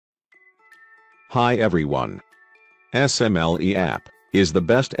Hi everyone. SMLE App is the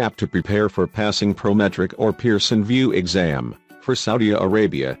best app to prepare for passing Prometric or Pearson VUE exam for Saudi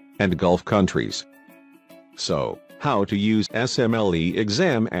Arabia and Gulf countries. So, how to use SMLE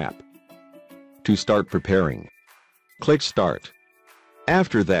Exam app? To start preparing, click Start.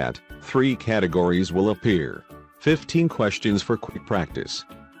 After that, 3 categories will appear: 15 questions for quick practice,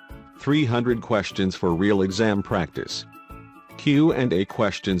 300 questions for real exam practice, Q&A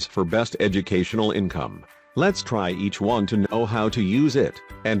questions for best educational income. Let's try each one to know how to use it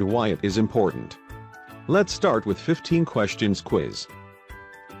and why it is important. Let's start with 15 questions quiz.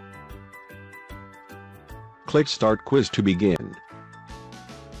 Click Start Quiz to begin.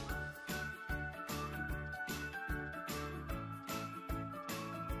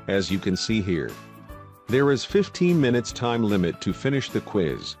 As you can see here, there is 15 minutes time limit to finish the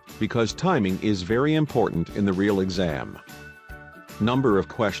quiz, because timing is very important in the real exam. Number of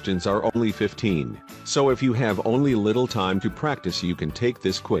questions are only 15, so if you have only little time to practice, you can take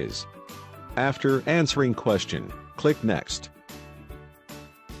this quiz. After answering question, click Next.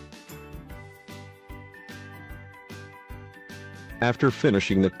 After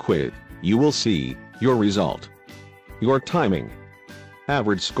finishing the quiz, you will see your result, your timing,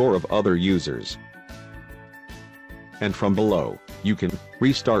 average score of other users, and from below, you can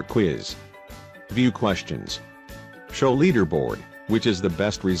restart quiz, view questions, show leaderboard, which is the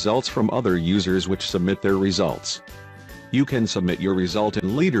best results from other users which submit their results. You can submit your result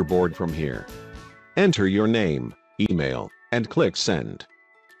in leaderboard from here. Enter your name, email, and click Send.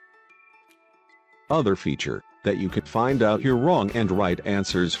 Other feature that you can find out your wrong and right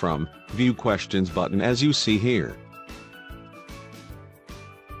answers from View Questions button, as you see here.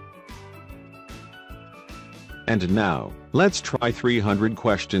 And now, let's try 300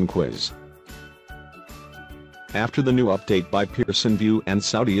 question quiz. After the new update by Pearson VUE and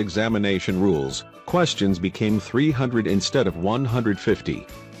Saudi examination rules, questions became 300 instead of 150.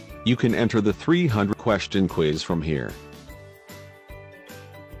 You can enter the 300 question quiz from here.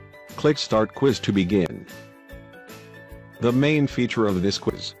 Click Start Quiz to begin. The main feature of this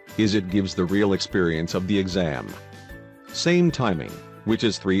quiz is it gives the real experience of the exam. Same timing, which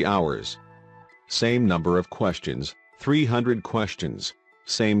is 3 hours. Same number of questions, 300 questions.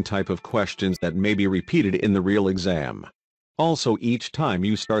 Same type of questions that may be repeated in the real exam. Also, each time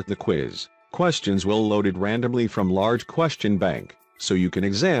you start the quiz, questions will loaded randomly from large question bank, so you can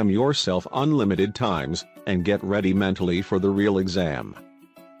exam yourself unlimited times and get ready mentally for the real exam.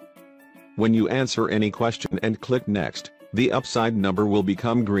 When you answer any question and click Next, the upside number will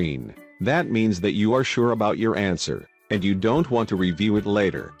become green. That means that you are sure about your answer, and you don't want to review it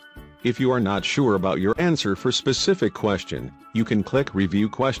later. If you are not sure about your answer for specific question, you can click Review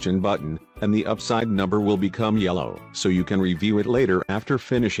Question button, and the upside number will become yellow, so you can review it later after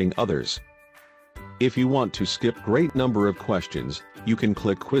finishing others. If you want to skip great number of questions, you can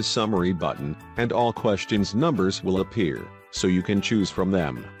click Quiz Summary button, and all questions numbers will appear, so you can choose from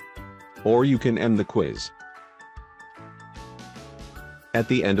them. Or you can end the quiz. At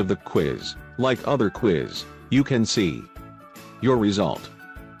the end of the quiz, like other quiz, you can see your result,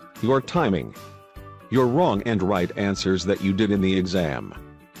 your timing, your wrong and right answers that you did in the exam,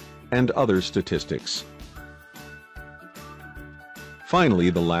 and other statistics.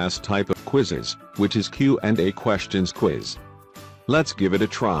 Finally, the last type of quizzes, which is Q&A questions quiz. Let's give it a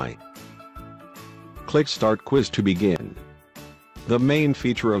try. Click Start Quiz to begin. The main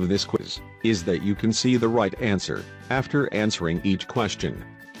feature of this quiz is that you can see the right answer after answering each question.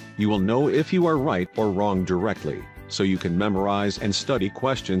 You will know if you are right or wrong directly, so you can memorize and study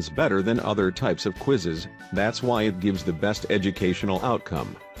questions better than other types of quizzes. That's why it gives the best educational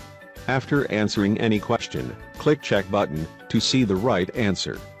outcome. After answering any question, click Check button to see the right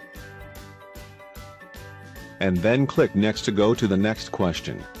answer. And then click Next to go to the next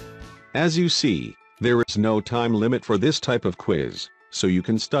question. As you see, there is no time limit for this type of quiz, so you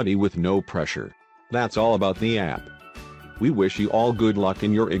can study with no pressure. That's all about the app. We wish you all good luck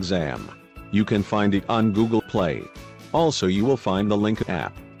in your exam. You can find it on Google Play. Also, you will find the link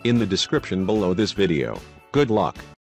app in the description below this video. Good luck.